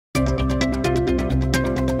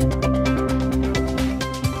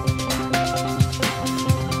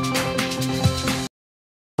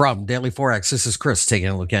From DailyForex, this is Chris taking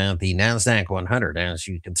a look at the NASDAQ 100. As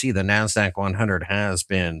you can see, the NASDAQ 100 has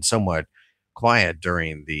been somewhat quiet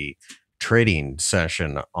during the trading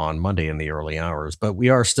session on Monday in the early hours, but we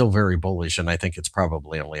are still very bullish. And I think it's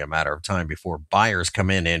probably only a matter of time before buyers come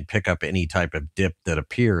in and pick up any type of dip that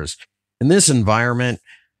appears. In this environment,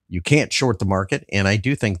 you can't short the market. And I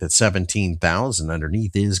do think that 17,000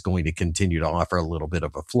 underneath is going to continue to offer a little bit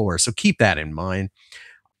of a floor. So keep that in mind.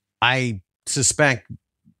 I suspect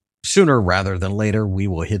sooner rather than later, we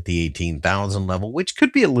will hit the 18,000 level, which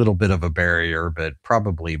could be a little bit of a barrier, but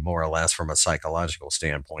probably more or less from a psychological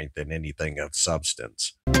standpoint than anything of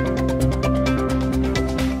substance.